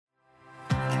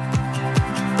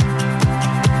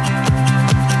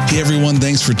Hey everyone,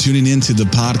 thanks for tuning in to the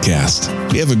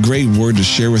podcast. We have a great word to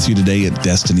share with you today at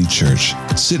Destiny Church.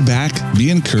 Sit back, be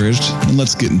encouraged, and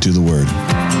let's get into the word.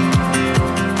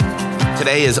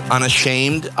 Today is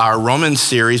Unashamed, our Romans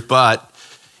series, but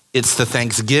it's the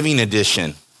Thanksgiving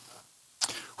edition.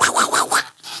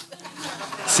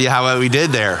 See how we did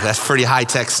there? That's pretty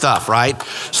high-tech stuff, right?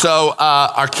 So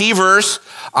our key verse,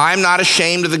 I'm not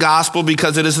ashamed of the gospel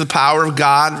because it is the power of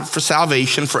God for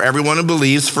salvation for everyone who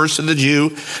believes, first to the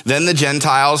Jew, then the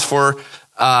Gentiles. For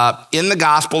in the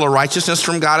gospel, a righteousness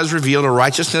from God is revealed, a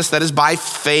righteousness that is by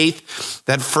faith,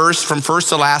 that from first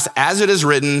to last, as it is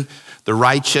written, the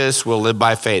righteous will live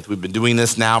by faith. We've been doing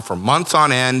this now for months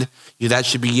on end. That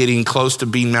should be getting close to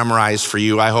being memorized for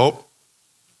you, I hope.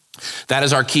 That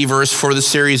is our key verse for the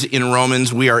series in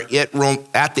Romans. We are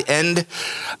at the end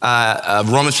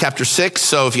of Romans chapter 6.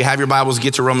 So if you have your Bibles,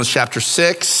 get to Romans chapter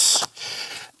 6,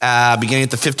 beginning at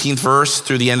the 15th verse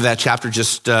through the end of that chapter,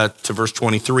 just to verse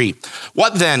 23.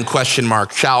 What then, ?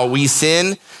 Shall we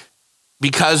sin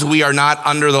because we are not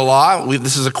under the law?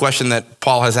 This is a question that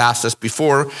Paul has asked us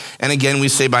before. And again, we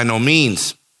say by no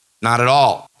means, not at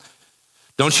all.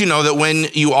 Don't you know that when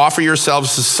you offer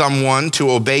yourselves to someone to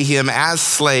obey him as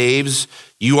slaves,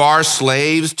 you are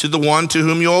slaves to the one to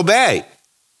whom you obey? All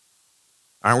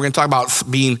right, we're going to talk about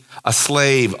being a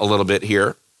slave a little bit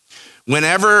here.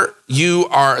 Whenever you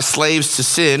are slaves to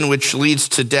sin, which leads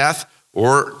to death,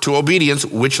 or to obedience,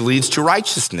 which leads to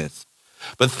righteousness.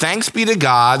 But thanks be to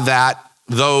God that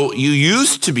though you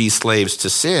used to be slaves to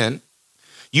sin,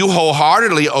 you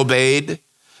wholeheartedly obeyed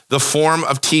the form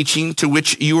of teaching to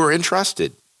which you were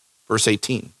entrusted. Verse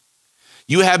 18.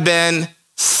 You have been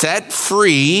set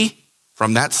free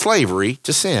from that slavery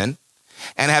to sin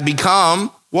and have become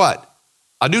what?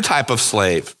 A new type of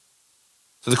slave.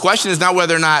 So the question is not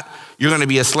whether or not you're going to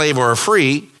be a slave or a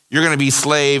free. You're going to be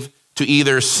slave to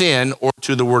either sin or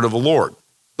to the word of the Lord.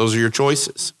 Those are your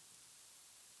choices.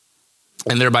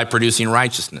 And thereby producing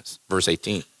righteousness. Verse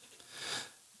 18.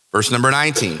 Verse number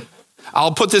 19.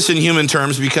 I'll put this in human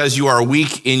terms because you are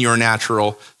weak in your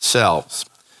natural selves.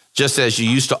 Just as you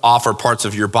used to offer parts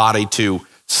of your body to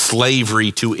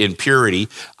slavery to impurity,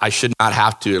 I should not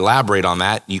have to elaborate on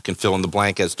that. You can fill in the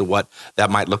blank as to what that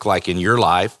might look like in your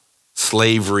life.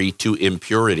 Slavery to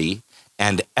impurity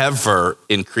and ever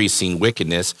increasing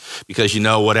wickedness, because you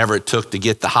know whatever it took to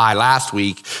get the high last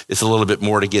week, it's a little bit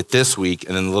more to get this week,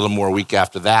 and then a little more week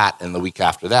after that, and the week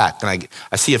after that. And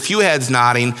I see a few heads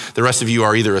nodding. The rest of you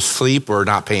are either asleep or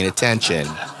not paying attention,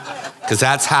 because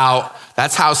that's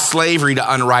how slavery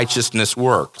to unrighteousness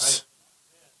works.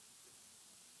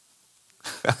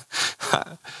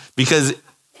 Because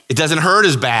it doesn't hurt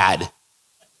as bad.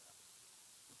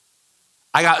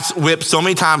 I got whipped so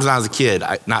many times when I was a kid.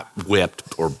 Not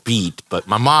whipped or beat, but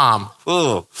my mom,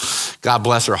 God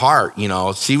bless her heart,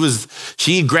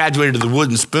 she graduated to the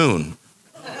wooden spoon.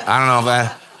 I don't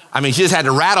know if she just had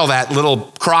to rattle that little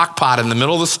crock pot in the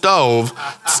middle of the stove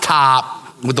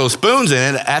top with those spoons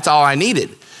in it. That's all I needed.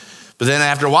 But then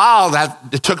after a while,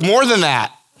 it took more than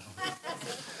that.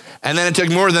 And then it took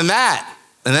more than that.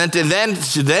 And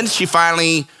then she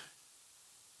finally...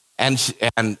 And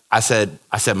I said,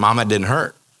 Mom, it didn't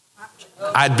hurt.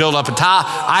 I had built up a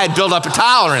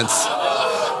tolerance.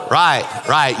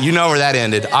 Right. You know where that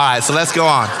ended. All right, so let's go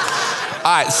on. All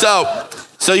right,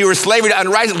 so you were slavery to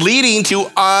unrighteousness, leading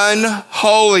to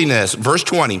unholiness. Verse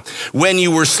 20, when you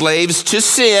were slaves to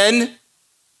sin,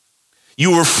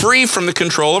 you were free from the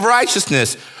control of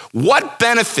righteousness. What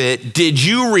benefit did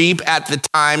you reap at the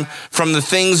time from the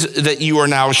things that you are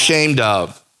now ashamed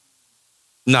of?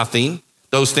 Nothing.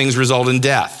 Those things result in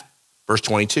death. Verse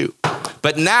 22.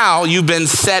 But now you've been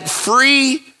set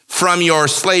free from your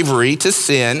slavery to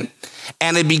sin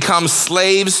and have become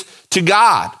slaves to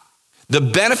God. The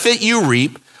benefit you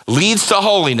reap leads to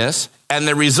holiness, and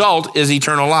the result is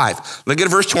eternal life. Look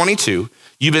at verse 22.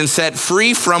 You've been set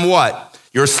free from what?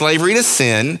 Your slavery to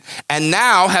sin, and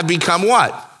now have become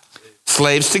what?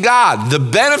 Slaves to God. The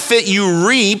benefit you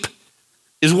reap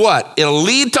is what? It'll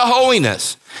lead to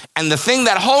holiness. And the thing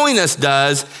that holiness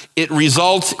does, it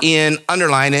results in,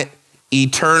 underline it,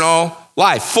 eternal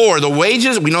life. For the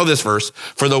wages, we know this verse,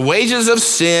 for the wages of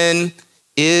sin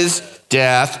is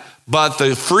death, but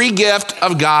the free gift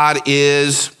of God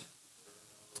is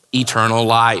eternal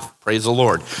life. Praise the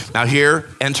Lord. Now here,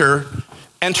 enter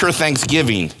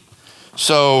Thanksgiving.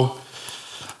 So,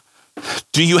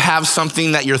 do you have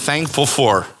something that you're thankful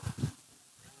for?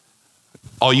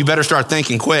 Oh, you better start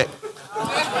thinking quick.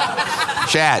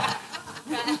 Chad.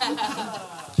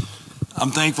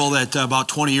 I'm thankful that about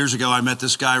 20 years ago, I met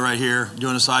this guy right here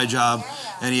doing a side job.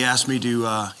 and he asked me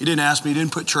to, he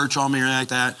didn't put church on me or anything like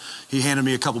that. He handed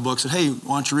me a couple books and said, hey,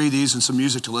 why don't you read these and some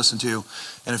music to listen to?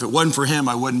 And if it wasn't for him,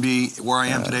 I wouldn't be where I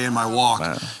am today in my walk.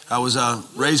 Wow. I was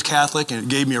raised Catholic, and it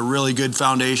gave me a really good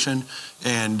foundation,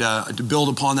 and to build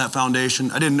upon that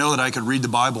foundation, I didn't know that I could read the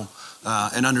Bible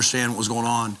and understand what was going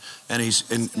on. And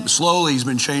slowly he's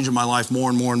been changing my life more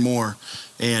and more and more.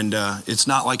 And it's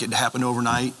not like it happened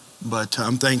overnight, but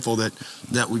I'm thankful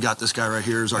that we got this guy right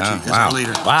here as our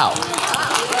leader. Wow.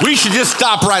 We should just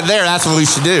stop right there. That's what we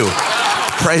should do.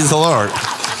 Praise the Lord.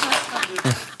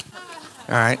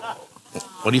 All right.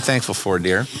 What are you thankful for,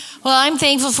 dear? Well, I'm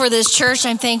thankful for this church.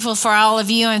 I'm thankful for all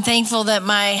of you. I'm thankful that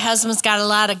my husband's got a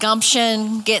lot of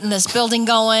gumption getting this building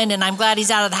going, and I'm glad he's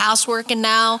out of the house working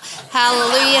now.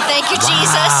 Hallelujah. Thank you,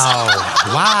 Jesus.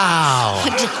 Wow.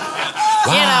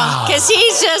 You know, because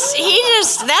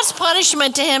that's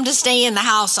punishment to him to stay in the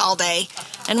house all day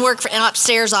and work in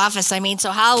upstairs office. I mean,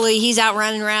 so hallelujah, he's out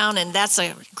running around, and that's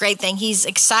a great thing. He's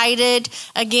excited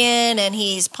again, and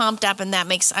he's pumped up, and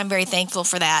I'm very thankful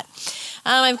for that.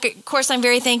 Of course, I'm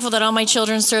very thankful that all my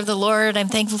children serve the Lord. I'm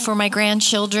thankful for my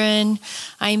grandchildren.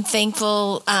 I'm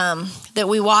thankful that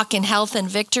we walk in health and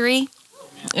victory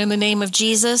in the name of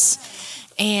Jesus.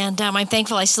 And I'm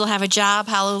thankful I still have a job.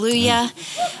 Hallelujah.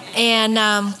 And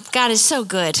God is so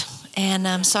good.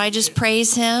 And so I just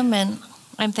praise him, and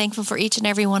I'm thankful for each and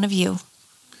every one of you.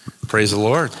 Praise the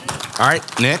Lord. All right,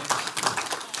 Nick.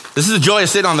 This is the joy of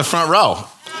sitting on the front row.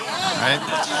 Right?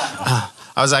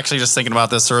 I was actually just thinking about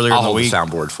this earlier I'll in the hold week. the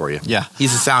soundboard for you. Yeah.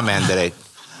 He's a sound man today.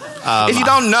 If you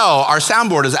don't know, our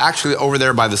soundboard is actually over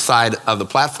there by the side of the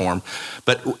platform,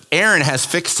 but Aaron has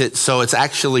fixed it so it's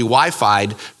actually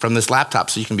Wi-Fi'd from this laptop,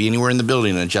 so you can be anywhere in the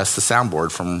building and adjust the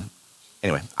soundboard from.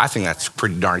 Anyway, I think that's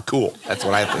pretty darn cool. That's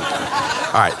what I think.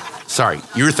 All right. Sorry.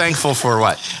 You were thankful for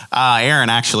what? Aaron,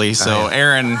 actually. So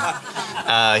Aaron,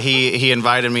 he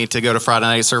invited me to go to Friday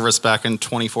night service back in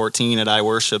 2014 at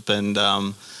iWorship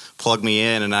and plugged me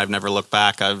in, and I've never looked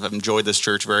back. I've enjoyed this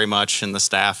church very much, and the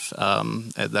staff.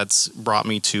 That's brought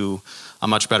me to a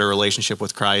much better relationship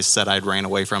with Christ that I'd ran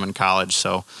away from in college.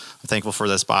 So I'm thankful for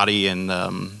this body and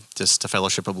just a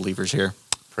fellowship of believers here.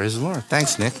 Praise the Lord.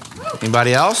 Thanks, Nick.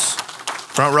 Anybody else?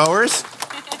 Front rowers?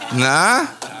 Nah?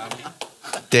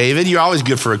 David, you're always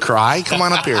good for a cry. Come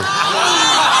on up here.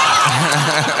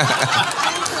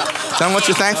 Tell them what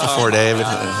you're thankful for, David.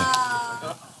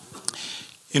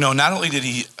 You know, not only did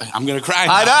he, I'm going to cry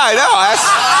now.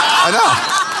 I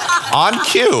know. On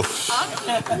cue.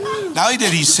 Not only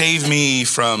did he save me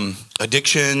from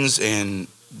addictions and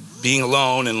being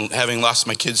alone and having lost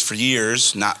my kids for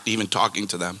years, not even talking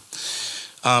to them,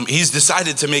 he's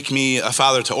decided to make me a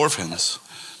father to orphans.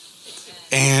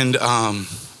 And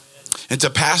to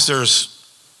pastors,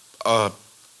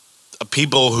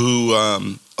 people who,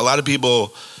 a lot of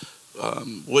people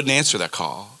wouldn't answer that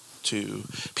call. To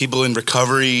people in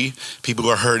recovery, people who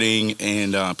are hurting,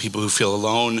 and people who feel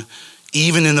alone,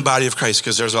 even in the body of Christ,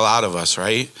 because there's a lot of us,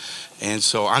 right? And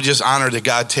so I'm just honored that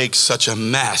God takes such a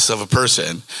mess of a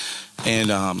person and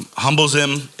humbles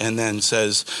him and then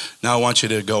says, now I want you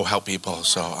to go help people.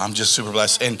 So I'm just super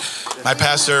blessed. And my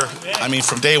pastor,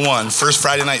 from day one, first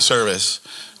Friday night service,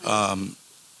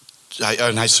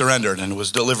 I surrendered and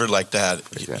was delivered like that.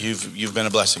 You've been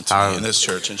a blessing to me in this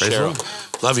church. And Cheryl,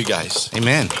 love you guys.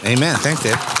 Amen. Thanks,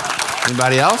 Dave.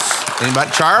 Anybody else?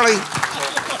 Anybody? Charlie?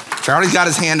 Charlie's got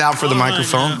his hand out for the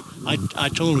microphone. I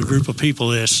told a group of people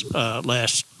this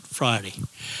last Friday.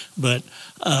 But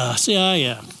I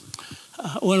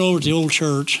went over to the old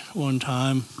church one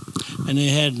time, and they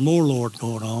had more Lord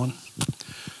going on.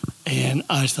 And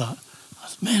I thought,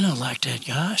 man, I like that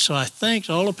guy. So I thanked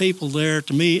all the people there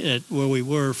to meet at where we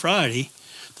were Friday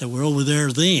that were over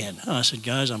there then. I said,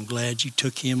 guys, I'm glad you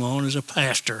took him on as a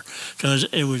pastor, because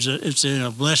it's been a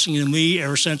blessing to me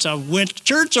ever since I went to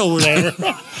church over there.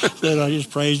 That I just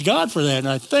praise God for that, and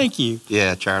I thank you.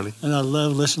 Yeah, Charlie. And I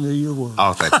love listening to your word.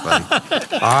 Oh, thanks, buddy.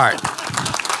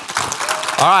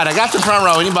 All right, I got the front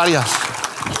row. Anybody else?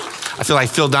 I feel like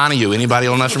Phil Donahue. Anybody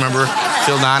old enough to remember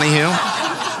Phil Donahue?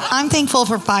 I'm thankful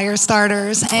for fire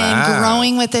starters and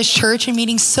growing with this church and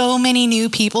meeting so many new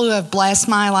people who have blessed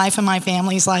my life and my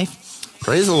family's life.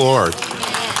 Praise the Lord.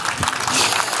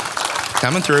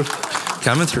 Coming through.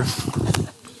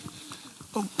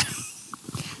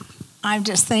 I'm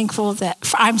thankful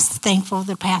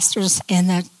the pastors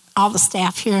and all the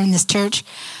staff here in this church.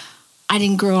 I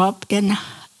didn't grow up in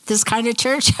this kind of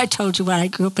church. I told you I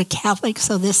grew up a Catholic,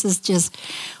 so this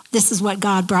is what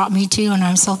God brought me to, and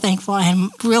I'm so thankful.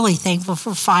 I'm really thankful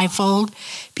for Fivefold,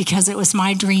 because it was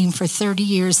my dream for 30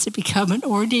 years to become an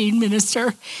ordained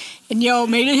minister, and y'all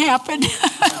made it happen.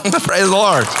 Praise the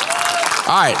Lord.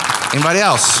 All right. Anybody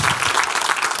else?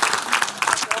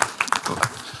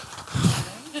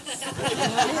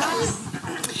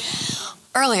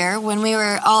 Earlier, when we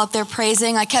were all up there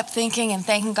praising, I kept thinking and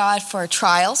thanking God for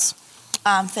trials.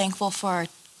 I'm thankful for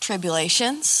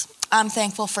tribulations. I'm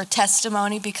thankful for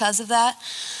testimony because of that.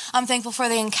 I'm thankful for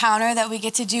the encounter that we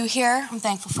get to do here. I'm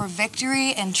thankful for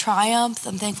victory and triumph.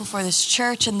 I'm thankful for this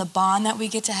church and the bond that we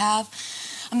get to have.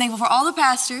 I'm thankful for all the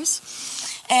pastors.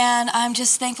 And I'm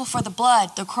just thankful for the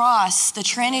blood, the cross, the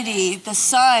Trinity, the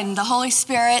Son, the Holy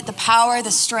Spirit, the power,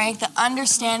 the strength, the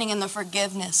understanding, and the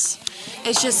forgiveness.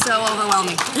 It's just so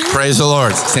overwhelming. Praise the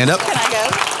Lord. Stand up. Can I go?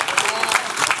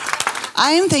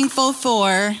 I am thankful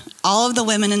for all of the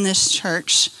women in this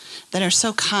church that are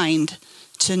so kind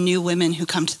to new women who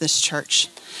come to this church,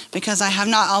 because I have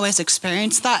not always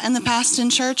experienced that in the past in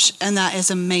church, and that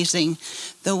is amazing.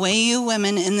 The way you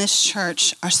women in this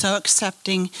church are so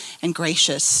accepting and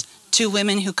gracious to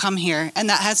women who come here, and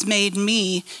that has made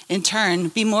me, in turn,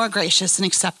 be more gracious and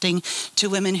accepting to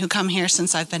women who come here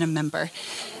since I've been a member.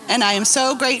 And I am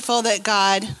so grateful that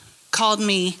God called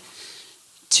me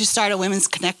to start a Women's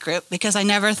Connect group, because I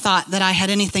never thought that I had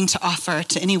anything to offer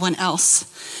to anyone else.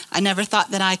 I never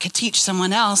thought that I could teach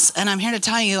someone else. And I'm here to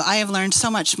tell you, I have learned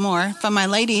so much more from my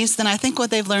ladies than I think what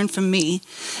they've learned from me.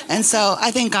 And so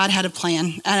I think God had a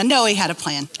plan. And I know he had a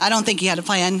plan. I don't think he had a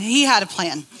plan. He had a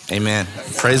plan. Amen.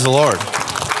 Praise the Lord.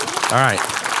 All right.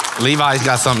 Levi's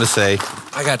got something to say.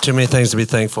 I got too many things to be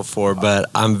thankful for, but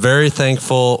I'm very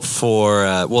thankful for,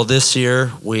 this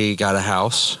year we got a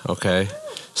house, okay?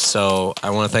 So I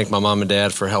want to thank my mom and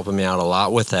dad for helping me out a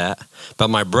lot with that. But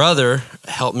my brother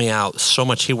helped me out so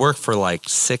much. He worked for like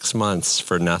 6 months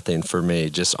for nothing for me,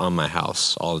 just on my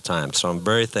house all the time. So I'm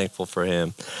very thankful for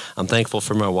him. I'm thankful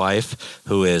for my wife,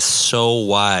 who is so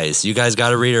wise. You guys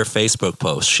got to read her Facebook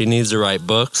post. She needs to write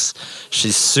books.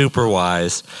 She's super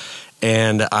wise.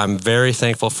 And I'm very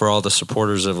thankful for all the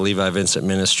supporters of Levi Vincent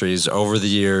Ministries over the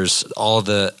years. All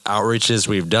the outreaches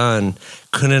we've done,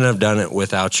 couldn't have done it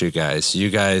without you guys. You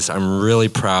guys, I'm really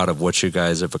proud of what you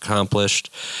guys have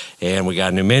accomplished. And we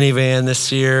got a new minivan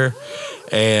this year.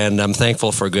 And I'm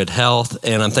thankful for good health.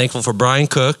 And I'm thankful for Brian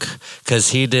Cook, because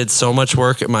he did so much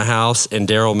work at my house, and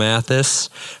Daryl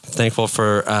Mathis. I'm thankful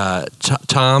for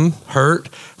Tom Hurt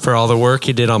for all the work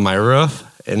he did on my roof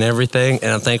and everything.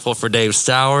 And I'm thankful for Dave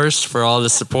Stowers for all the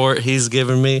support he's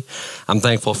given me. I'm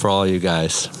thankful for all you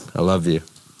guys. I love you.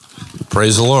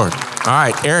 Praise the Lord. All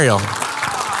right, Ariel.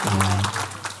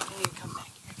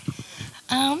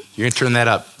 You're going to turn that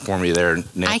up for me there,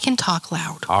 Nick. I can talk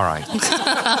loud. All right.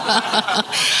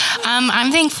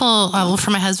 I'm thankful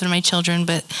for my husband and my children,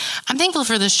 but I'm thankful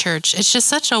for this church. It's just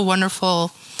such a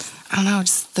wonderful, I don't know,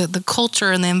 just the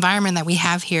culture and the environment that we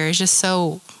have here is just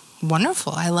so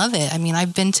wonderful. I love it. I mean,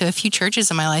 I've been to a few churches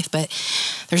in my life, but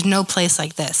there's no place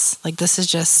like this. Like, this is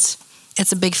just,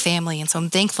 it's a big family. And so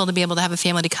I'm thankful to be able to have a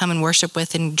family to come and worship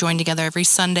with and join together every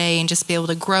Sunday and just be able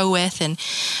to grow with and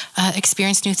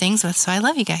experience new things with. So I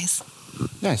love you guys.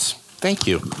 Nice. Thank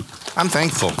you. I'm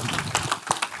thankful.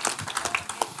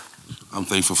 I'm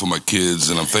thankful for my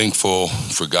kids, and I'm thankful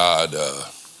for God.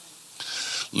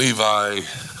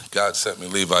 God sent me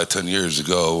Levi 10 years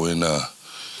ago, and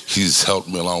he's helped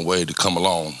me a long way to come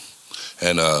along.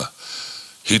 And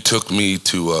he took me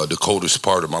to the coldest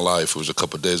part of my life. It was a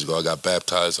couple of days ago. I got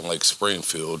baptized in Lake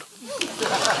Springfield.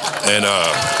 And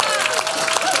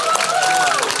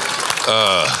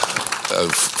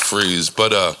freeze.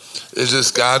 But it's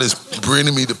just God is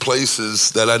bringing me to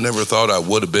places that I never thought I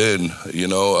would have been. You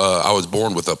know, I was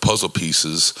born with puzzle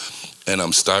pieces. And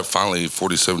I'm finally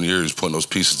 47 years putting those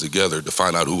pieces together to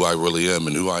find out who I really am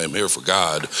and who I am here for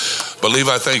God. But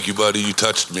Levi, thank you, buddy. You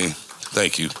touched me.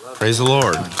 Thank you. Praise the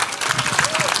Lord.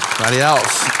 Anybody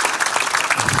else?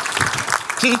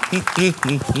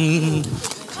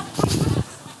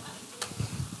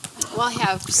 Well, I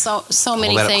have so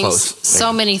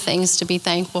many things to be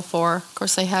thankful for. Of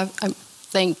course, I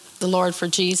thank the Lord for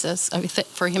Jesus,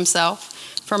 for himself,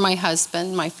 for my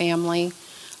husband, my family.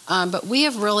 But we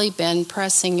have really been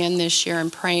pressing in this year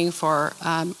and praying for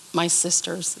my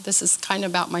sisters. This is kind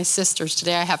of about my sisters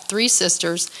today. I have 3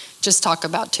 sisters, just talk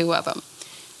about 2 of them.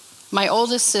 My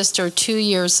oldest sister 2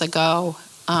 years ago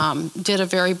did a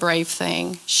very brave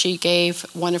thing. She gave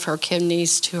one of her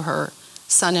kidneys to her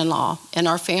son-in-law, and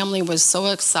our family was so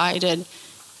excited.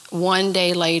 One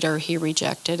day later, he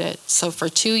rejected it. So for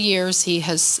 2 years, he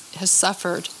has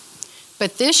suffered.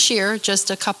 But this year,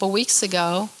 just a couple weeks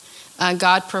ago,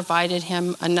 God provided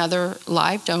him another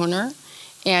live donor,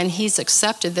 and he's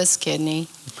accepted this kidney.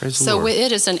 Praise the Lord.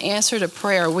 It is an answer to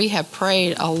prayer. We have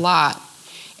prayed a lot.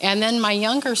 And then my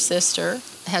younger sister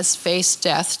has faced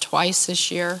death twice this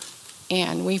year,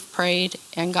 and we've prayed,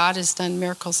 and God has done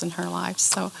miracles in her life.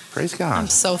 So praise God. I'm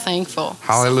so thankful.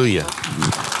 Hallelujah.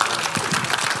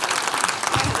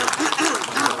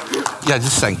 Yeah,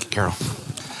 just a second, Carol.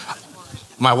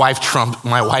 My wife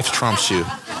trumps you.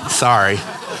 Sorry.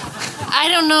 I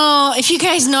don't know if you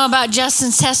guys know about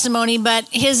Justin's testimony, but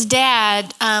his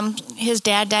dad died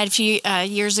a few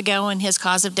years ago, and his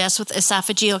cause of death was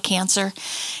esophageal cancer.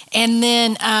 And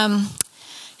then,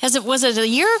 was it a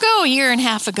year ago, a year and a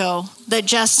half ago, that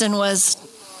Justin was?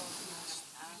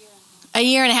 A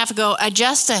year and a half ago,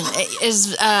 Justin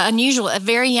is unusual, a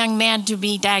very young man to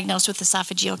be diagnosed with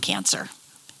esophageal cancer.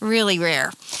 Really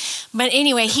rare. But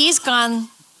anyway, he's gone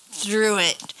through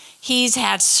it. He's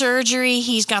had surgery.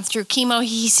 He's gone through chemo.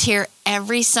 He's here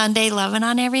every Sunday loving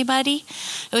on everybody.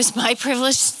 It was my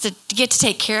privilege to get to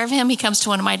take care of him. He comes to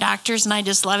one of my doctors, and I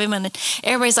just love him. And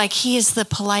everybody's like, he is the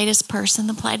politest person.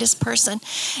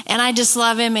 And I just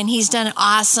love him, and he's done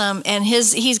awesome. And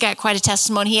he's got quite a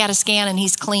testimony. He had a scan, and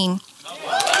he's clean.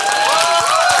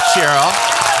 Cheryl,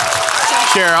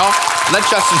 let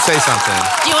Justin say something.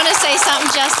 Do you want to say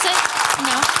something, Justin?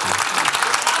 No?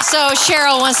 So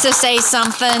Cheryl wants to say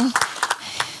something.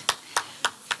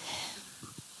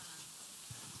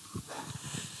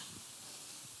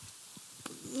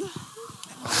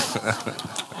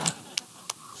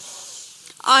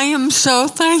 I am so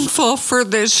thankful for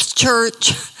this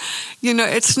church. You know,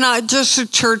 it's not just a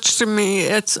church to me,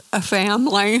 it's a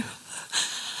family.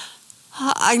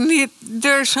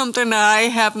 There's something that I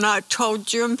have not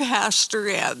told you and Pastor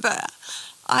yet, but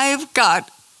I've got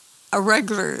a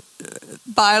regular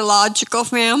biological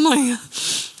family.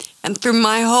 And through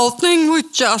my whole thing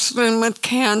with Justin with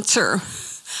cancer,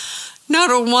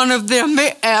 not a one of them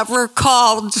ever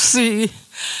called to see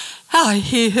how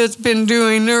he has been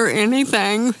doing or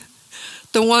anything.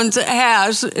 The ones that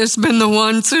has been the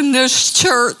ones in this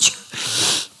church.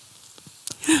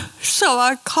 So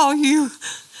I call you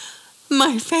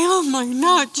my family,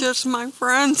 not just my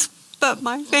friends, but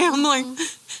my family.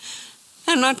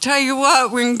 And I tell you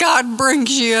what, when God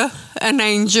brings you an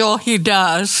angel, he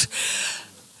does.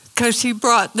 Because he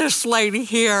brought this lady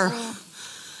here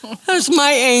as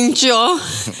my angel,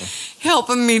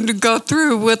 helping me to go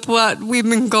through with what we've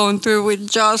been going through with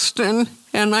Justin.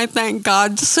 And I thank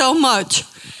God so much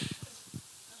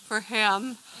for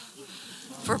him,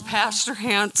 for Pastor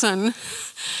Hanson,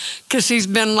 because he's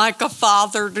been like a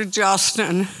father to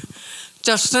Justin.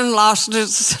 Justin lost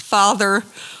his father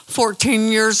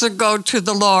 14 years ago to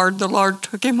the Lord. The Lord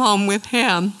took him home with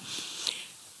him.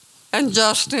 And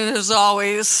Justin has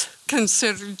always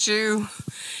considered you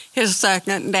his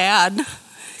second dad,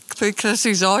 because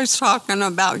he's always talking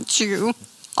about you,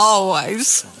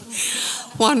 always,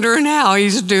 wondering how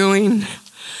he's doing.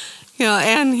 You know,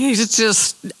 and he's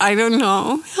just, I don't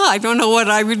know what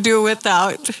I would do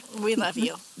without. We love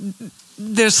you.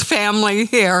 This family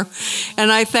here.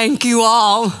 And I thank you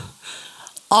all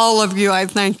of you, I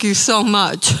thank you so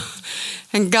much.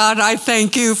 And God, I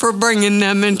thank you for bringing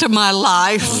them into my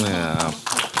life. Yeah.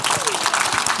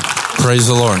 Praise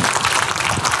the Lord.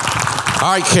 All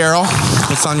right, Carol,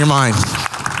 what's on your mind?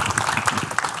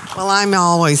 Well, I'm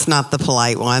always not the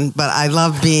polite one, but I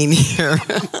love being here.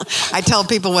 I tell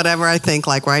people whatever I think,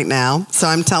 like right now. So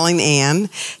I'm telling Ann,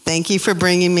 thank you for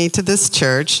bringing me to this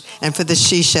church and for the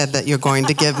she shed that you're going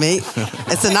to give me.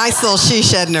 It's a nice little she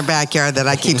shed in her backyard that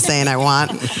I keep saying I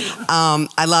want.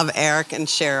 I love Eric and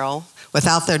Cheryl.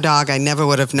 Without their dog, I never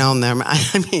would have known them.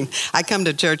 I mean, I come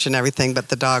to church and everything, but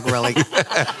the dog really...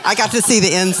 I got to see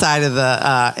the inside of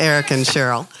the Eric and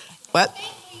Cheryl. What?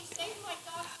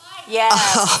 Yes.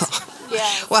 Oh. Yeah.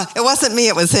 Well, it wasn't me,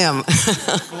 it was him.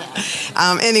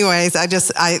 Anyways, I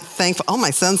thankful. Oh, my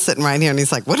son's sitting right here, and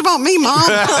he's like, what about me, Mom?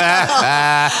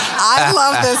 I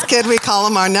love this kid. We call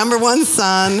him our number one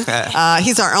son.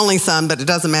 He's our only son, but it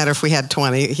doesn't matter if we had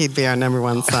 20. He'd be our number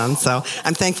one son. So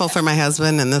I'm thankful for my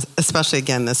husband, and especially,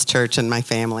 again, this church and my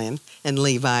family, and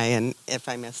Levi. And if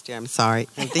I missed you, I'm sorry.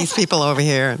 And these people over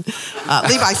here. And,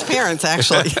 Levi's parents,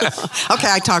 actually. Okay,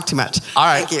 I talked too much. All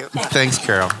right. Thank you. Thanks,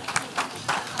 Carol.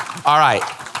 All right.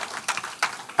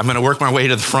 I'm going to work my way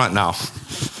to the front now.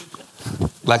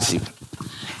 Lexi.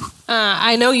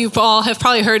 I know you all have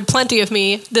probably heard plenty of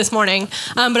me this morning,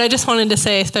 but I just wanted to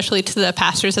say, especially to the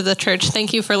pastors of the church,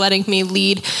 thank you for letting me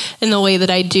lead in the way that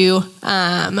I do.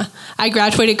 I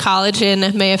graduated college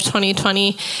in May of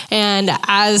 2020, and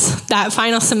as that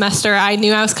final semester, I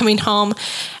knew I was coming home,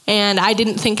 and I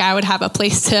didn't think I would have a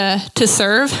place to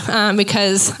serve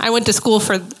because I went to school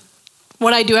for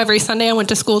what I do every Sunday. I went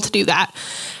to school to do that.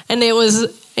 And it was,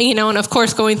 and of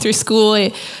course going through school,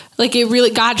 it really,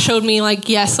 God showed me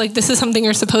yes, this is something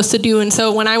you're supposed to do. And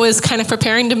so when I was kind of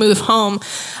preparing to move home,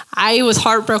 I was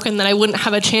heartbroken that I wouldn't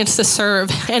have a chance to serve.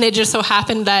 And it just so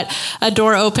happened that a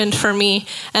door opened for me,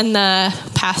 and the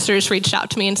pastors reached out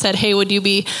to me and said, hey, would you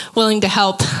be willing to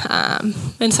help?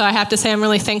 And so I have to say I'm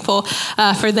really thankful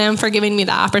for them for giving me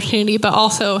the opportunity, but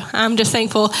also I'm just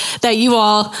thankful that you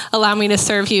all allow me to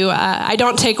serve you. I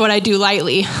don't take what I do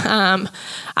lightly. I'm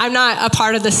not a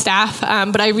part of the staff,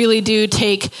 but I really do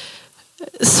take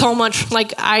so much,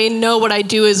 like I know what I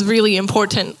do is really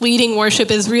important. Leading worship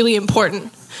is really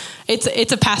important.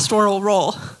 It's a pastoral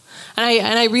role,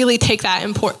 and I really take that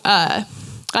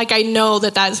like I know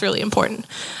that is really important.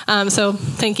 So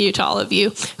thank you to all of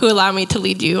you who allow me to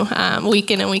lead you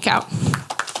week in and week out.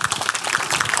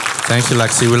 Thank you,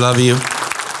 Lexi. We love you.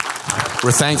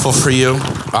 We're thankful for you.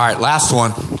 All right, last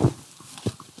one.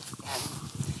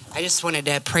 I just wanted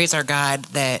to praise our God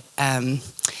that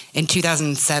in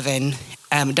 2007,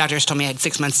 doctors told me I had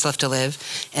 6 months left to live.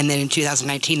 And then in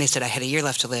 2019, they said I had a year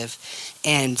left to live.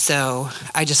 And so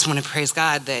I just want to praise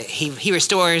God that he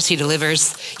restores, he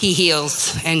delivers, he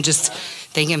heals, and just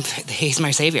thank him. He's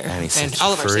my Savior. And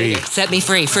all of our Saviors. Set me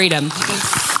free. Freedom. All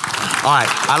right.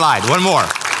 I lied. One more.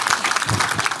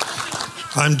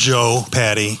 I'm Joe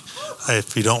Patty.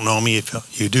 If you don't know me,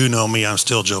 if you do know me, I'm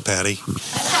still Joe Patty.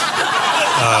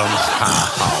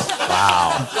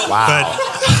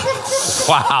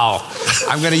 Wow.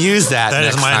 I'm going to use that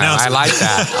next is my time. announcement. I like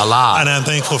that a lot. And I'm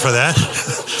thankful for that.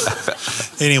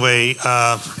 Anyway,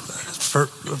 for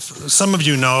some of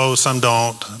you know, some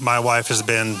don't. My wife has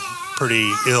been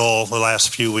pretty ill the last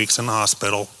few weeks in the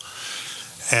hospital.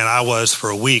 And I was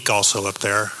for a week also up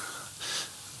there.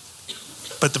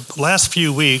 But the last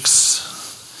few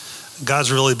weeks,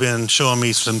 God's really been showing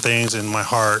me some things in my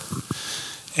heart.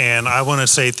 And I want to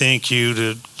say thank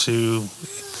you to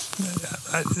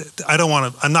I don't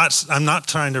want to, I'm not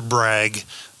trying to brag,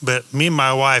 but me and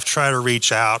my wife try to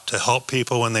reach out to help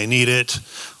people when they need it,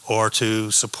 or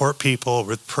to support people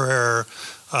with prayer,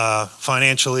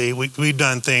 financially. We've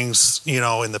done things,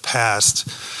 in the past,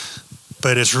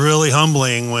 but it's really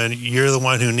humbling when you're the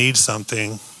one who needs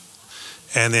something,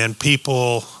 and then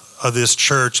people of this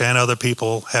church and other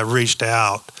people have reached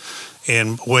out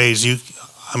in ways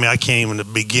I can't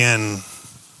even begin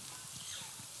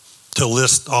to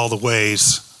list all the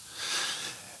ways.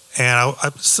 And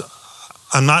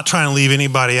I'm not trying to leave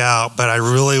anybody out, but I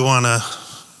really want to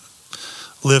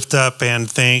lift up and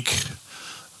thank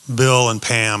Bill and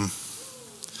Pam,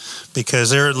 because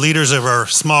they're leaders of our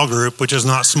small group, which is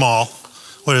not small.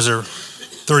 What is there,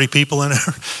 30 people in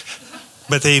there?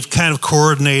 But they've kind of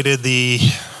coordinated the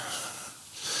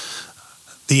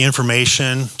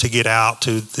information to get out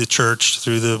to the church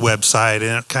through the website,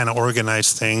 and kind of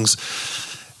organized things.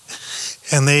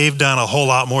 And they've done a whole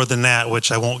lot more than that,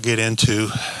 which I won't get into.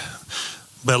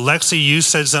 But Lexi, you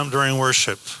said something during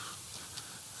worship,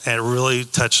 and it really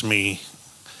touched me,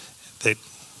 that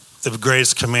the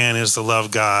greatest command is to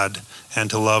love God and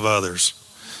to love others.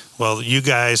 Well, you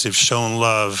guys have shown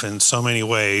love in so many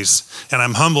ways, and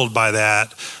I'm humbled by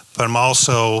that, but I'm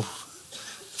also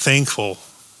thankful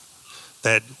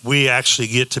that we actually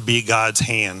get to be God's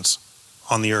hands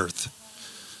on the earth.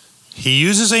 He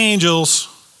uses angels,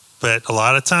 but a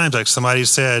lot of times, like somebody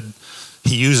said,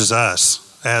 he uses us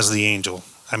as the angel.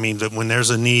 That when there's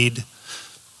a need,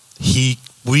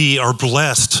 we are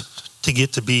blessed to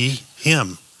get to be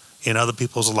him in other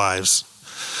people's lives.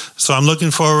 So I'm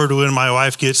looking forward to when my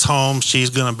wife gets home. She's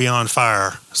going to be on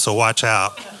fire, so watch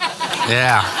out.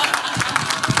 Yeah.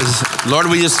 Lord,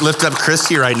 we just lift up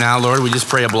Christy right now. Lord, we just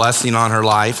pray a blessing on her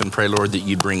life, and pray, Lord, that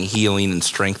you bring healing and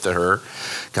strength to her.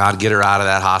 God, get her out of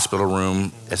that hospital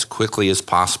room as quickly as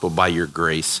possible by your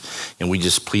grace. And we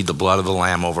just plead the blood of the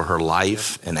Lamb over her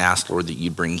life and ask, Lord, that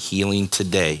you bring healing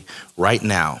today, right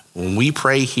now. When we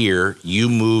pray here, you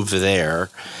move there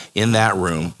in that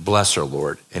room. Bless her,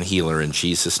 Lord, and heal her in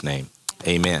Jesus' name.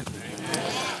 Amen.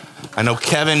 I know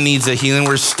Kevin needs a healing.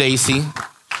 Where's Stacy?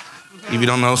 If you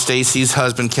don't know, Stacy's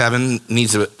husband, Kevin,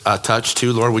 needs a touch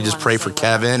too. Lord, we just pray for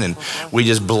Kevin, and we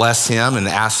just bless him and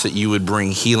ask that you would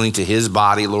bring healing to his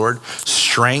body, Lord.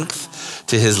 Strength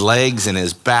to his legs and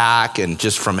his back, and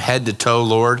just from head to toe,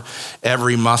 Lord.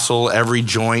 Every muscle, every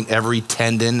joint, every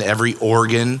tendon, every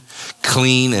organ,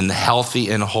 clean and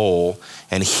healthy and whole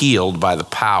and healed by the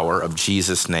power of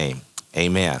Jesus' name.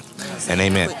 Amen and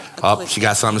amen. Oh, she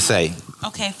got something to say.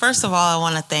 Okay, first of all, I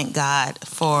want to thank God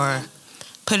for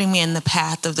putting me in the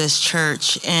path of this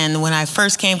church. And when I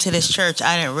first came to this church,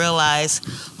 I didn't realize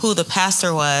who the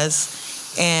pastor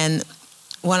was. And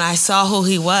when I saw who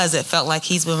he was, it felt like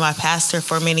he's been my pastor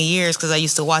for many years, because I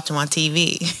used to watch him on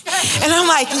TV. And I'm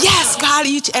like, yes, God.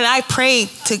 And I prayed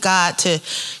to God to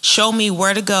show me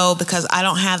where to go because I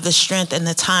don't have the strength and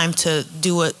the time to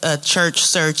do a church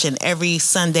search and every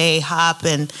Sunday hop.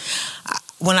 And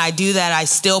when I do that, I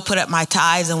still put up my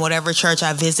tithes, and whatever church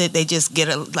I visit, they just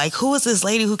get like, who is this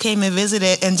lady who came and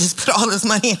visited and just put all this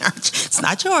money in our church? It's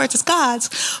not yours, it's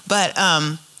God's. But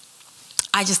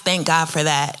I just thank God for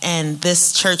that. And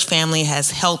this church family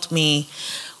has helped me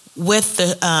with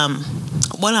the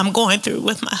what I'm going through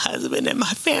with my husband and my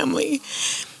family.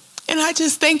 And I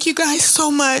just thank you guys so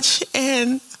much.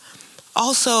 And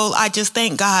also, I just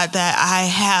thank God that I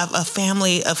have a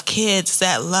family of kids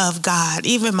that love God.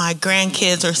 Even my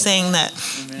grandkids are saying that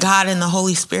God and the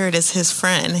Holy Spirit is his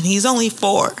friend, and he's only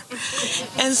 4.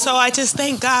 And so I just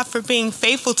thank God for being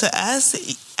faithful to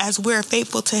us as we're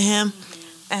faithful to him.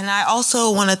 And I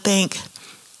also want to thank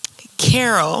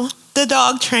Carol, the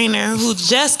dog trainer, who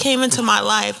just came into my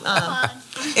life.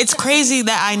 It's crazy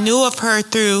that I knew of her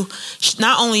through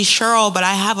not only Cheryl, but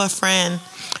I have a friend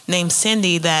named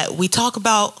Cindy that we talk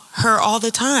about her all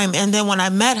the time. And then when I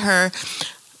met her,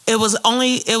 it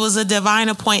was a divine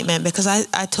appointment because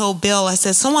I told Bill, I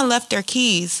said, someone left their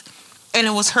keys. And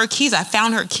it was her keys. I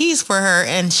found her keys for her.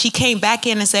 And she came back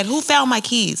in and said, who found my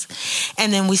keys?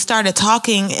 And then we started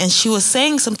talking and she was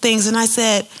saying some things. And I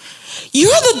said,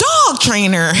 you're the dog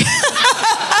trainer.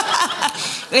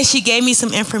 And she gave me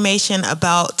some information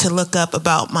to look up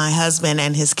about my husband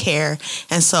and his care.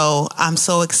 And so I'm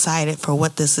so excited for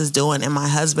what this is doing in my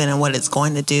husband and what it's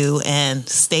going to do. And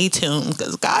stay tuned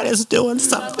because God is doing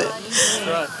something.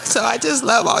 So I just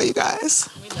love all you guys.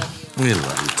 We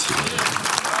love you too.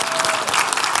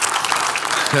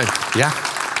 Good. Yeah.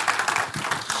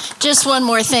 Just one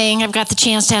more thing. I've got the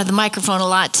chance to have the microphone a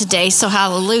lot today, so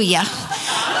hallelujah.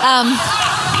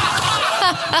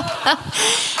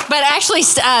 But actually,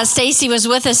 Stacy was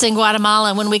with us in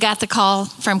Guatemala when we got the call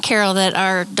from Carol that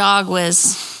our dog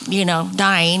was,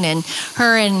 dying. And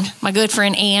her and my good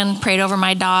friend Ann prayed over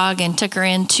my dog and took her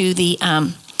into the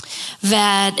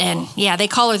vet. And yeah, they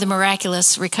call her the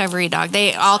miraculous recovery dog.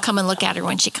 They all come and look at her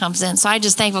when she comes in. So I'm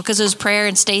just thankful because it was prayer,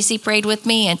 and Stacy prayed with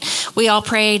me, and we all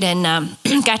prayed and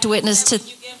got to witness to.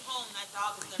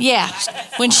 Yeah,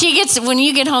 when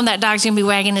you get home, that dog's gonna be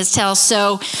wagging his tail.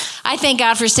 So I thank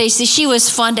God for Stacy. She was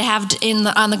fun to have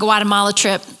on the Guatemala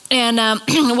trip. And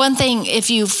one thing, if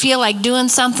you feel like doing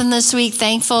something this week,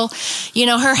 thankful,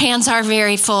 her hands are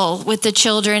very full with the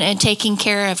children and taking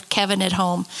care of Kevin at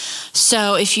home.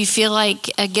 So if you feel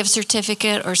like a gift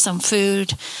certificate or some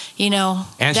food,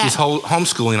 And she's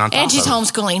homeschooling on top of it. And she's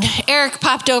homeschooling. Eric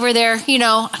popped over there, he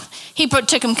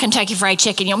took him Kentucky Fried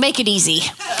Chicken. Make it easy.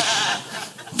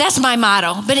 That's my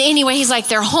motto. But anyway, he's like,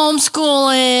 they're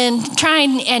homeschooling,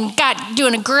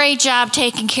 doing a great job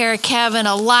taking care of Kevin,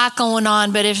 a lot going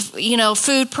on. But if,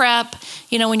 food prep,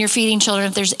 when you're feeding children,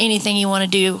 if there's anything you want to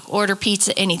do, order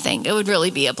pizza, anything, it would really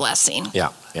be a blessing. Yeah.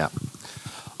 All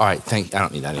right. I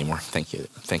don't need that anymore. Thank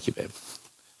you, babe.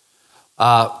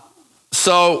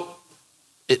 So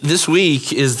this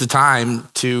week is the time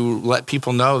to let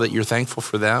people know that you're thankful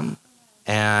for them.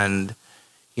 And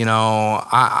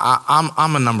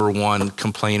I'm a number one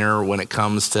complainer when it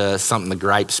comes to something that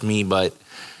gripes me, but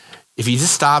if you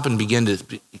just stop and begin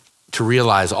to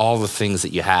realize all the things that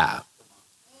you have,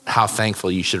 how thankful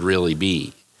you should really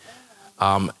be.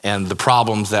 And the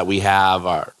problems that we have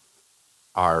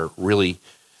are really,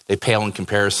 they pale in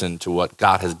comparison to what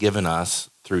God has given us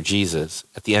through Jesus.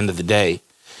 At the end of the day,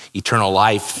 eternal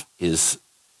life is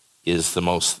the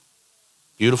most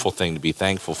beautiful thing to be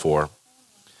thankful for.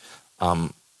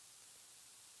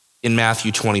 In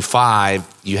Matthew 25,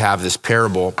 you have this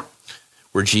parable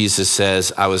where Jesus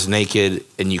says, I was naked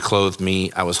and you clothed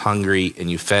me. I was hungry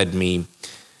and you fed me.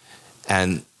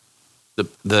 And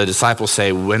the disciples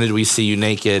say, when did we see you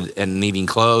naked and needing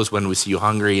clothes? When did we see you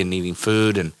hungry and needing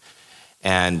food?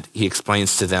 And he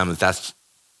explains to them that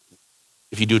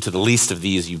if you do it to the least of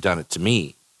these, you've done it to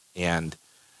me. And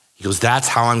he goes, that's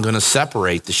how I'm going to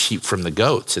separate the sheep from the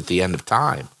goats at the end of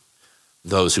time,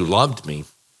 those who loved me.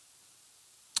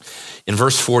 In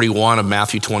verse 41 of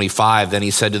Matthew 25, then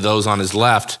he said to those on his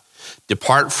left,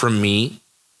 depart from me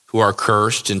who are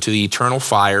cursed into the eternal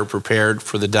fire prepared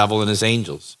for the devil and his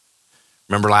angels.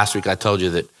 Remember last week I told you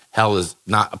that hell is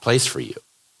not a place for you.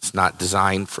 It's not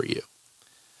designed for you.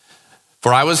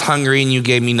 For I was hungry and you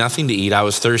gave me nothing to eat. I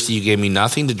was thirsty, you gave me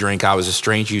nothing to drink. I was a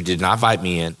stranger, you did not invite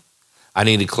me in. I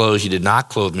needed clothes, you did not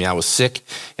clothe me. I was sick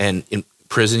and in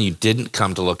prison, you didn't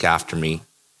come to look after me.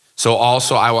 So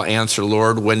also I will answer,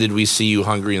 Lord, when did we see you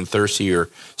hungry and thirsty or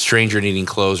stranger needing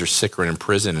clothes or sick or in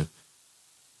prison and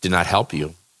did not help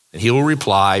you? And he will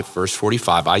reply, verse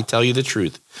 45, I tell you the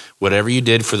truth. Whatever you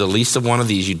did for the least of one of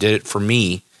these, you did it for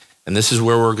me. And this is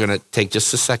where we're going to take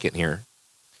just a second here.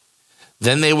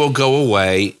 Then they will go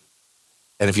away.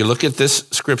 And if you look at this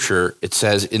scripture, it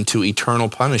says into eternal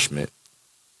punishment,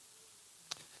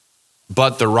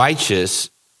 but the righteous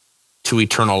to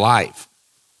eternal life.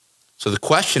 So the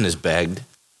question is begged,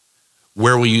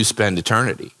 where will you spend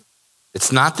eternity?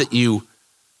 It's not that you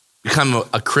become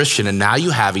a Christian and now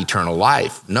you have eternal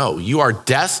life. No, you are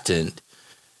destined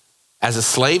as a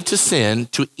slave to sin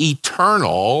to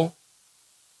eternal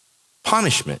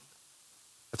punishment.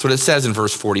 That's what it says in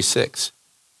verse 46.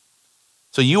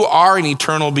 So you are an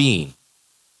eternal being.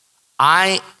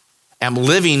 I am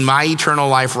living my eternal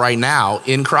life right now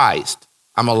in Christ.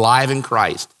 I'm alive in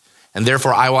Christ, and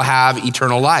therefore I will have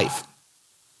eternal life.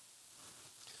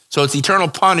 So it's eternal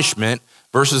punishment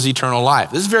versus eternal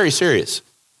life. This is very serious.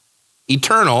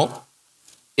 Eternal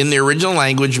in the original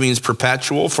language means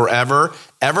perpetual, forever,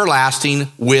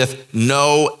 everlasting, with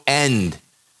no end.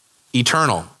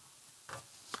 Eternal.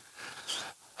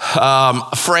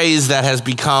 A phrase that has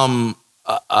become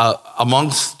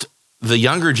amongst the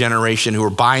younger generation who are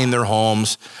buying their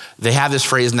homes, they have this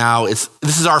phrase now, this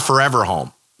is our forever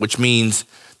home, which means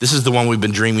this is the one we've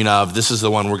been dreaming of. This is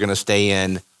the one we're going to stay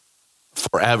in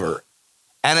forever.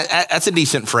 And that's a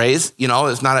decent phrase. You know,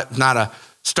 it's not a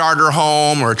starter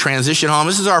home or a transition home.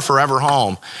 This is our forever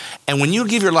home. And when you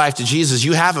give your life to Jesus,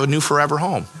 you have a new forever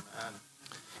home.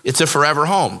 It's a forever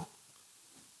home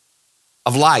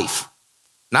of life,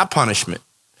 not punishment.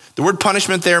 The word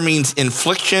punishment there means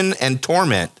infliction and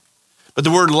torment. But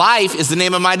the word life is the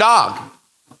name of my dog,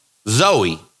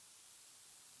 Zoe,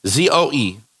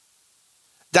 Z-O-E.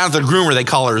 Down at the groomer, they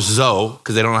call her Zoe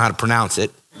because they don't know how to pronounce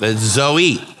it, but it's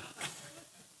Zoe.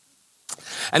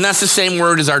 And that's the same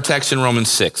word as our text in Romans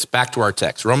 6. Back to our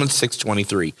text, Romans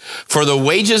 6:23. For the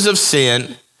wages of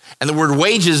sin, and the word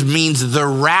wages means the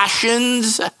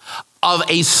rations of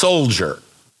a soldier.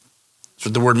 That's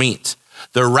what the word means.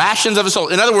 The rations of a soul.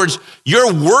 In other words,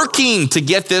 you're working to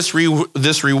get this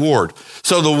reward.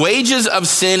 So the wages of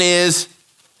sin is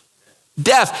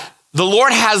death. The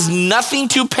Lord has nothing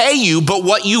to pay you but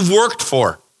what you've worked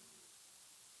for.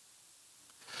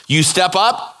 You step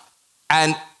up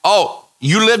and,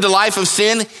 you lived a life of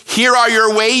sin. Here are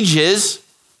your wages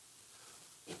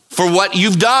for what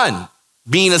you've done.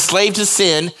 Being a slave to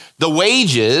sin, the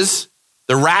wages,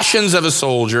 the rations of a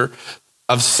soldier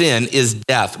of sin is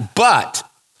death. But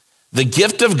the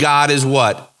gift of God is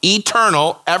what?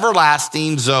 Eternal,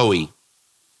 everlasting Zoe.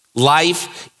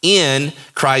 Life in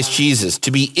Christ Jesus.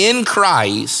 To be in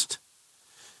Christ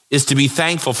is to be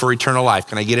thankful for eternal life.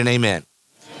 Can I get an amen?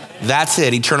 That's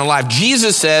it, eternal life.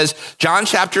 Jesus says, John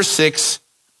chapter 6,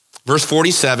 verse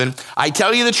 47, I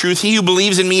tell you the truth, he who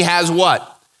believes in me has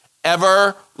what?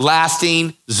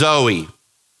 Everlasting Zoe.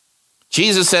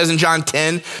 Jesus says in John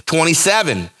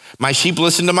 10:27, my sheep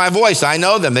listen to my voice. I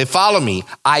know them. They follow me.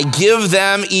 I give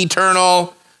them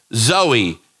eternal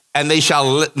Zoe, and they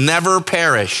shall never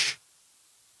perish.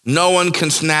 No one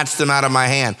can snatch them out of my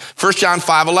hand. 1 John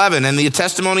 5:11, and the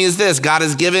testimony is this, God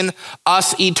has given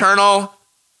us eternal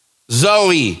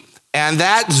Zoe, and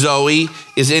that Zoe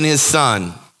is in his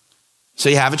Son. So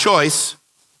you have a choice.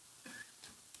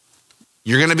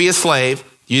 You're going to be a slave.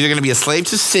 You're either going to be a slave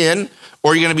to sin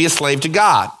or you're going to be a slave to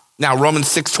God. Now, Romans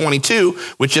 6:22,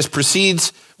 which just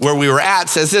precedes where we were at,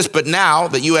 says this, but now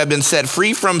that you have been set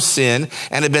free from sin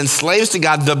and have been slaves to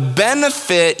God, the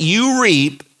benefit you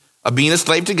reap of being a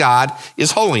slave to God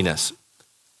is holiness.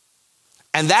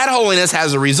 And that holiness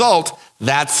has a result,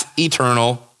 that's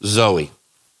eternal Zoe.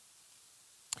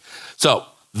 So,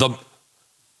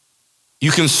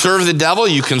 you can serve the devil,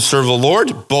 you can serve the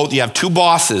Lord. Both, you have two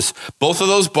bosses. Both of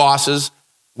those bosses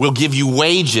will give you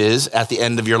wages at the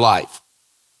end of your life.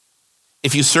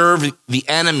 If you serve the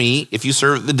enemy, if you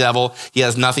serve the devil, he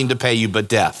has nothing to pay you but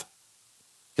death.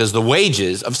 Because the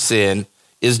wages of sin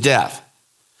is death.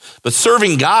 But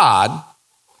serving God,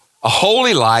 a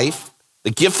holy life, the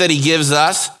gift that he gives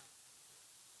us,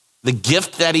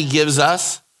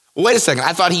 well, wait a second,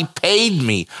 I thought he paid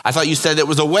me. I thought you said it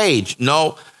was a wage.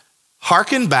 No,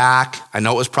 hearken back. I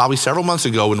know it was probably several months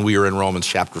ago when we were in Romans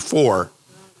chapter 4.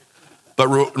 But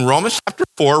in Romans chapter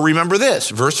 4, remember this,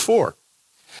 verse 4.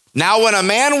 Now when a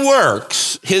man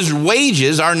works, his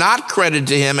wages are not credited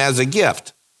to him as a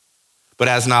gift, but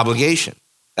as an obligation.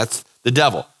 That's the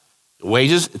devil. The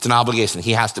wages, it's an obligation.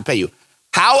 He has to pay you.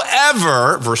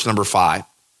 However, verse number 5,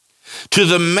 to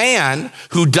the man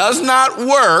who does not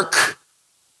work,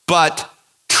 but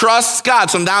trusts God.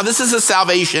 So now this is a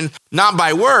salvation not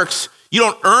by works. You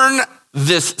don't earn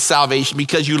this salvation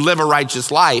because you live a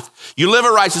righteous life. You live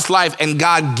a righteous life, and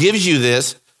God gives you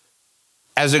this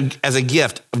as a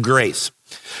gift of grace.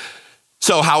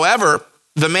 So, however,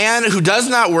 the man who does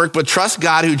not work but trusts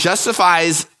God, who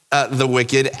justifies the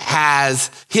wicked,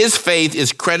 has his faith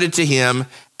is credited to him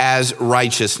as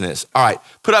righteousness. All right,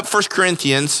 put up 1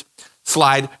 Corinthians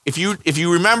slide. If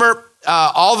you remember,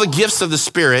 all the gifts of the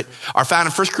Spirit are found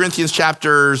in 1 Corinthians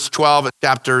chapters 12 and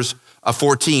chapters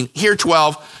 14. Here,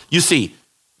 12, you see,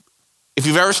 if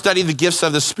you've ever studied the gifts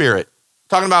of the Spirit,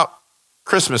 talking about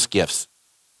Christmas gifts,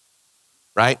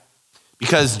 right?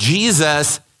 Because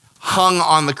Jesus hung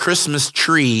on the Christmas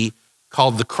tree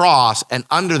called the cross, and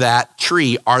under that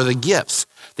tree are the gifts.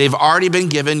 They've already been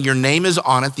given. Your name is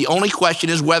on it. The only question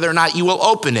is whether or not you will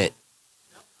open it.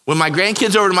 When my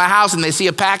grandkids over to my house and they see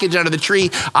a package under the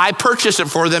tree, I purchase it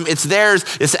for them. It's theirs.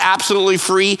 It's absolutely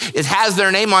free. It has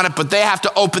their name on it, but they have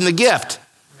to open the gift.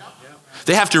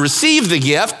 They have to receive the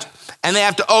gift, and they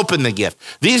have to open the gift.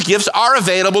 These gifts are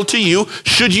available to you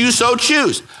should you so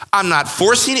choose. I'm not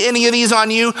forcing any of these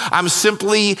on you. I'm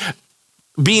simply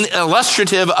being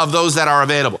illustrative of those that are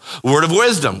available. Word of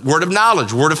wisdom, word of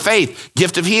knowledge, word of faith,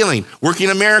 gift of healing, working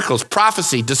of miracles,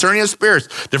 prophecy, discerning of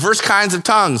spirits, diverse kinds of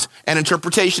tongues, and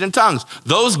interpretation in tongues.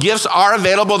 Those gifts are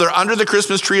available. They're under the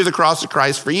Christmas tree of the cross of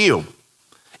Christ for you.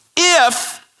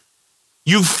 If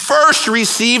you first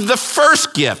receive the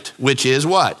first gift, which is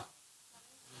what?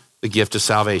 The gift of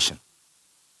salvation,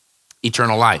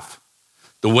 eternal life.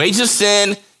 The wages of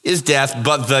sin is death,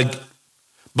 but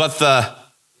the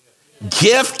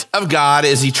gift of God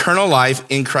is eternal life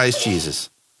in Christ Jesus.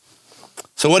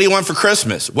 So what do you want for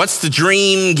Christmas? What's the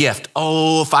dream gift?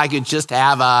 Oh, if I could just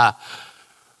have a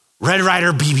Red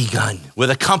Ryder BB gun with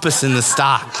a compass in the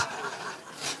stock.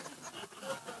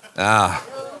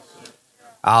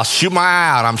 I'll shoot my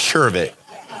eye out, I'm sure of it.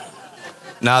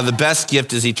 Now, the best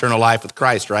gift is eternal life with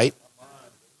Christ, right?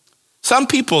 Some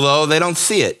people, though, they don't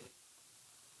see it.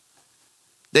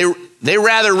 They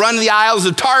rather run the aisles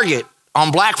of Target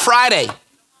on Black Friday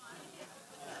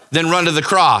than run to the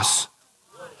cross.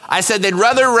 I said they'd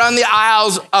rather run the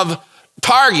aisles of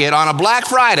Target on a Black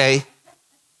Friday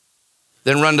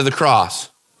than run to the cross.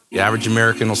 The average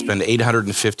American will spend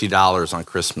 $850 on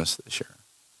Christmas this year,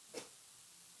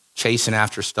 chasing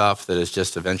after stuff that is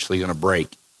just eventually going to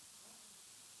break.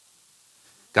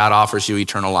 God offers you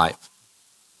eternal life.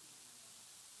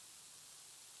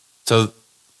 So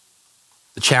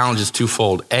the challenge is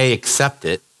twofold. A, accept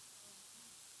it.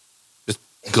 Just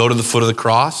go to the foot of the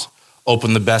cross,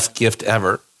 open the best gift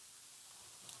ever,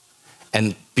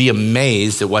 and be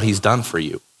amazed at what he's done for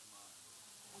you.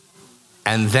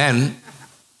 And then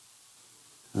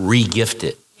re-gift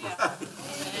it.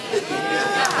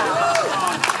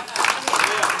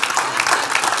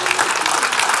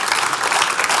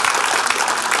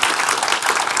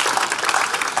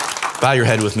 Bow your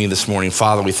head with me this morning.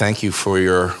 Father, we thank you for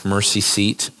your mercy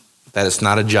seat, that it's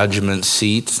not a judgment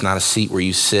seat. It's not a seat where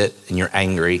you sit and you're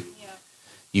angry.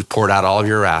 You've poured out all of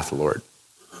your wrath, Lord.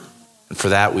 And for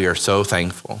that, we are so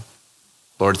thankful.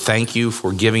 Lord, thank you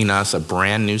for giving us a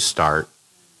brand new start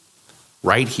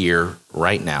right here,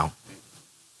 right now.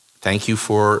 Thank you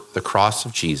for the cross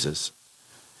of Jesus.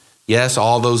 Yes,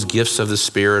 all those gifts of the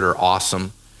Spirit are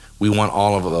awesome. We want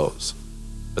all of those.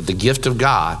 But the gift of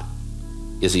God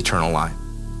is eternal life.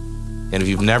 And if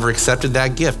you've never accepted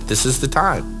that gift, this is the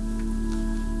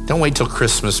time. Don't wait till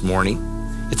Christmas morning.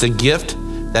 It's a gift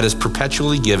that is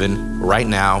perpetually given right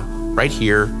now, right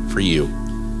here for you.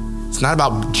 It's not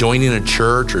about joining a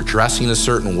church or dressing a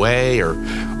certain way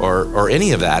or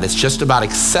any of that. It's just about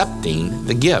accepting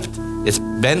the gift. It's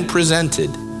been presented.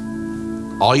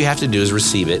 All you have to do is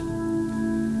receive it.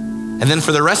 And then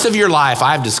for the rest of your life,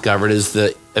 I've discovered, is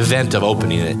the event of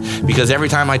opening it. Because every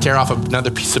time I tear off another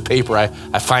piece of paper, I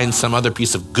find some other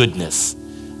piece of goodness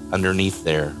underneath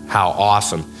there. How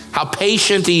awesome. How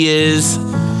patient he is.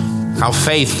 How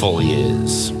faithful he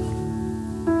is.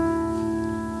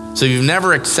 So if you've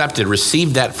never accepted,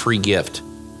 received that free gift,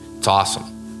 it's awesome.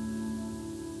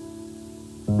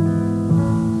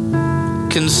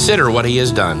 Consider what he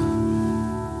has done.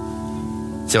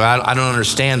 So I don't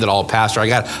understand it all, Pastor. I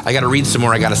got to read some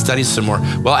more. I got to study some more.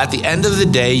 Well, at the end of the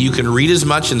day, you can read as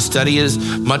much and study as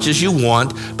much as you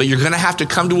want, but you're going to have to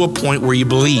come to a point where you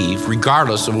believe,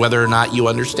 regardless of whether or not you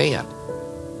understand.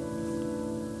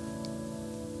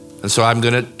 And so I'm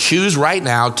going to choose right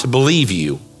now to believe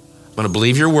you. I'm going to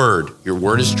believe your word. Your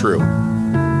word is true.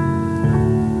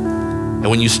 And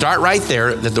when you start right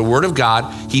there, that the word of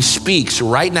God, he speaks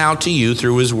right now to you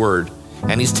through his word.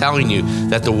 And he's telling you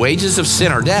that the wages of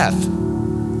sin are death,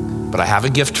 but I have a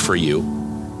gift for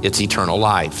you. It's eternal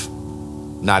life,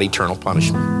 not eternal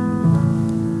punishment.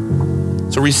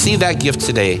 So receive that gift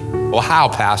today. Well, how,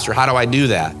 Pastor? How do I do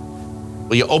that?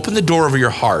 Well, you open the door of your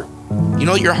heart. You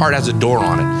know your heart has a door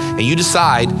on it, and you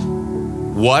decide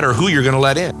what or who you're going to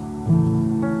let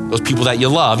in. Those people that you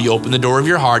love, you open the door of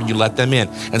your heart, you let them in.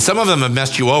 And some of them have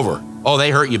messed you over. Oh,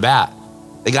 they hurt you bad.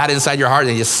 They got inside your heart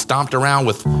and they just stomped around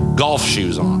with golf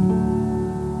shoes on.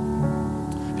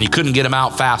 And you couldn't get them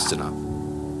out fast enough.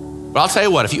 But I'll tell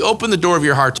you what, if you open the door of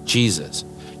your heart to Jesus,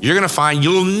 you're going to find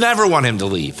you'll never want him to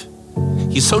leave.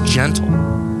 He's so gentle,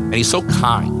 and he's so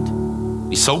kind.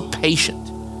 He's so patient.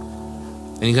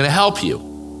 And he's going to help you.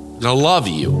 He's going to love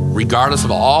you, regardless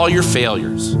of all your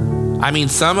failures. I mean,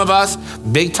 some of us,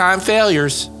 big-time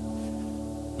failures,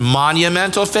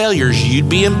 monumental failures. You'd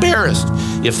be embarrassed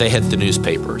if they hit the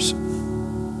newspapers,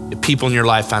 if people in your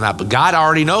life found out. But God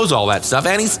already knows all that stuff,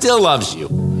 and he still loves you.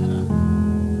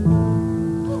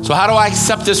 So how do I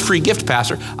accept this free gift,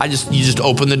 Pastor? You just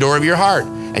open the door of your heart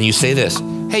and you say this,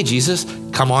 hey, Jesus,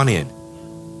 come on in.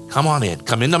 Come on in.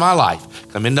 Come into my life.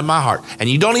 Come into my heart. And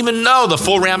you don't even know the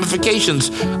full ramifications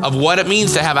of what it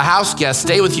means to have a house guest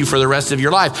stay with you for the rest of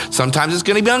your life. Sometimes it's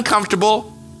going to be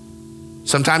uncomfortable.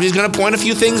 Sometimes he's going to point a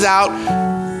few things out.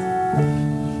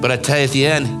 But I tell you, at the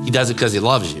end, he does it because he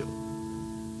loves you.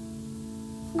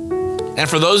 And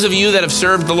for those of you that have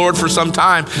served the Lord for some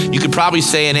time, you could probably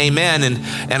say an amen.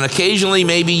 And occasionally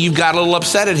maybe you've got a little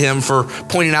upset at him for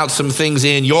pointing out some things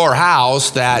in your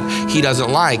house that he doesn't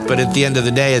like. But at the end of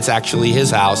the day, it's actually his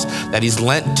house that he's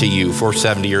lent to you for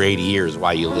 70 or 80 years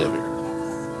while you live here.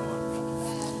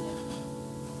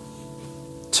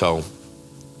 So,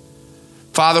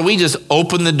 Father, we just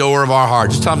open the door of our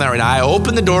heart. Just tell them that right now. I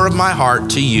open the door of my heart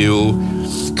to you.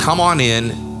 Come on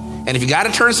in. And if you got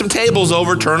to turn some tables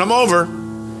over, turn them over.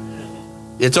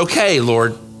 It's okay,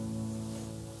 Lord.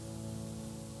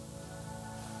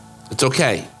 It's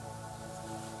okay.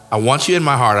 I want you in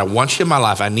my heart. I want you in my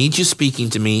life. I need you speaking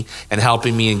to me and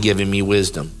helping me and giving me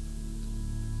wisdom.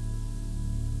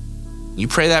 You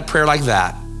pray that prayer like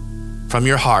that from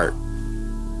your heart.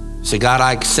 Say, God,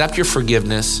 I accept your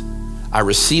forgiveness. I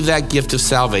receive that gift of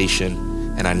salvation,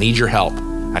 and I need your help.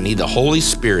 I need the Holy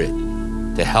Spirit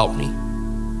to help me.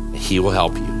 He will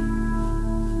help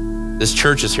you. This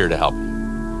church is here to help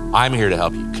you. I'm here to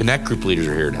help you. Connect group leaders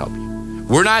are here to help you.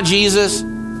 We're not Jesus.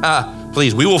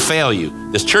 Please, we will fail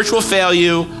you. This church will fail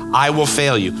you. I will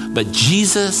fail you. But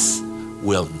Jesus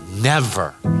will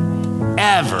never,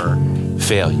 ever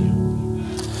fail you.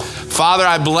 Father,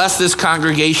 I bless this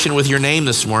congregation with your name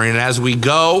this morning. And as we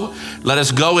go, let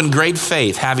us go in great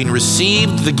faith, having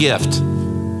received the gift,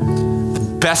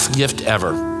 the best gift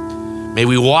ever. May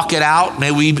we walk it out.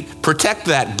 May we protect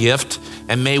that gift,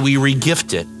 and may we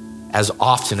re-gift it as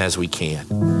often as we can.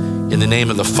 In the name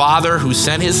of the Father who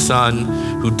sent his Son,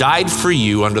 who died for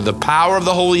you under the power of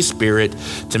the Holy Spirit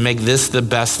to make this the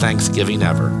best Thanksgiving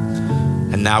ever.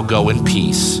 And now go in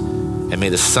peace, and may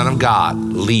the Son of God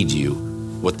lead you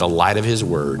with the light of his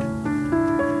word.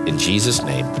 In Jesus'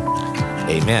 name,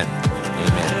 amen. Amen.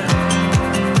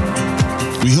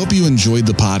 We hope you enjoyed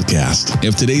the podcast.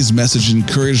 If today's message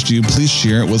encouraged you, please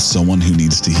share it with someone who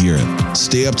needs to hear it.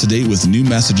 Stay up to date with new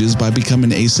messages by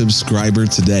becoming a subscriber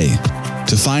today.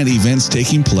 To find events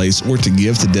taking place or to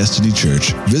give to Destiny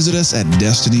Church, visit us at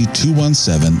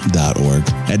destiny217.org.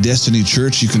 At Destiny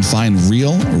Church, you can find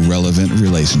real, relevant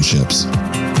relationships.